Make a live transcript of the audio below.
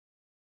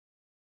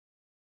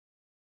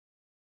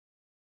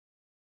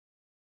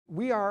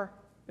We are,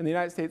 in the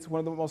United States, one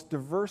of the most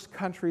diverse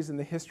countries in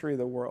the history of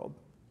the world.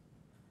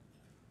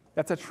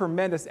 That's a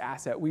tremendous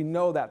asset. We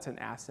know that's an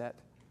asset.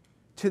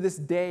 To this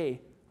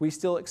day, we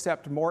still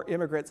accept more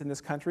immigrants in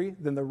this country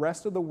than the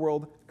rest of the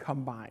world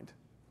combined.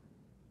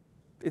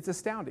 It's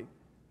astounding,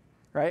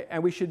 right?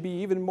 And we should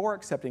be even more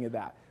accepting of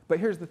that. But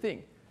here's the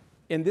thing.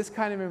 In this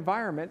kind of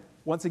environment,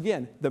 once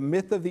again, the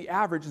myth of the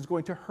average is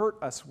going to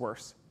hurt us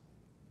worse,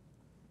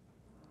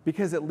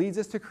 because it leads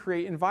us to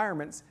create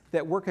environments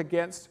that work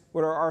against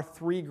what are our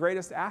three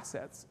greatest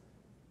assets: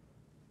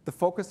 the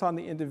focus on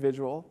the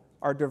individual,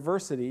 our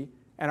diversity,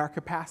 and our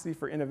capacity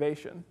for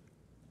innovation.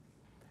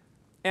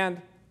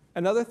 And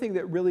another thing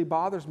that really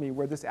bothers me,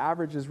 where this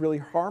average is really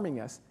harming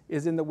us,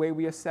 is in the way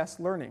we assess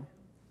learning.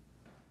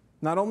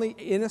 Not only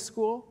in a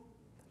school,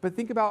 but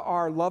think about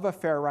our love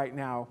affair right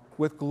now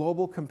with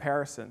global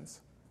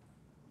comparisons.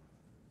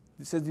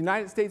 It says the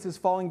United States is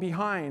falling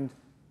behind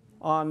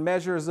on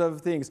measures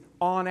of things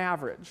on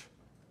average.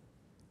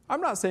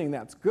 I'm not saying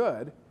that's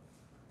good.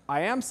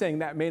 I am saying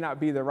that may not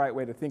be the right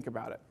way to think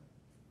about it.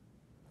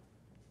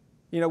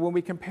 You know, when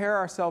we compare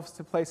ourselves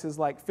to places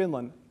like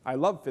Finland, I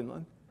love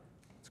Finland.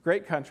 It's a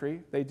great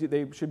country.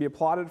 They should be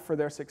applauded for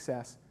their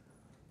success.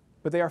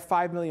 But they are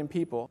 5 million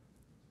people.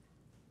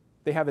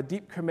 They have a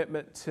deep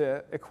commitment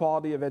to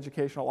equality of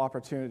educational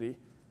opportunity.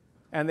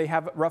 And they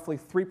have roughly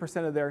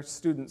 3% of their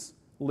students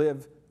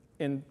live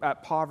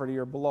at poverty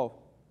or below.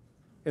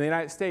 In the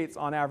United States,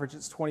 on average,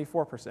 it's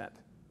 24%.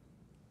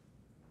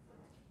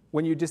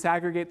 When you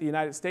disaggregate the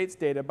United States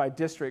data by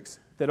districts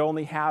that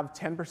only have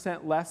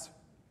 10% less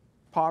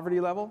poverty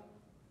level,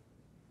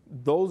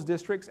 those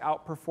districts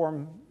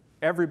outperform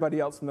everybody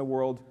else in the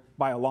world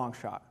by a long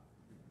shot.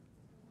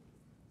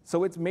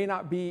 So it may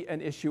not be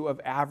an issue of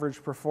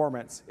average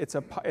performance. It's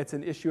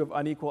an issue of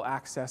unequal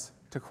access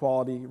to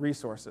quality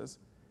resources.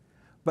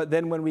 But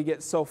then when we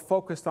get so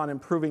focused on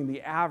improving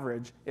the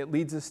average, it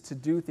leads us to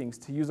do things,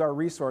 to use our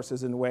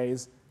resources in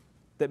ways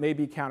that may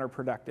be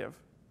counterproductive.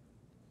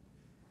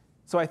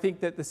 So I think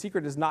that the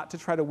secret is not to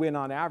try to win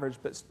on average,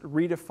 but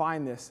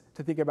redefine this,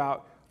 to think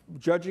about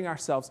judging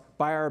ourselves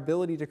by our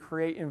ability to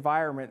create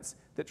environments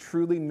that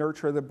truly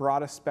nurture the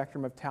broadest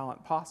spectrum of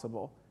talent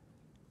possible.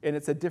 And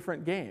it's a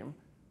different game.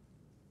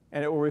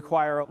 And it will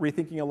require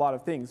rethinking a lot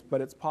of things, but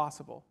it's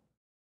possible.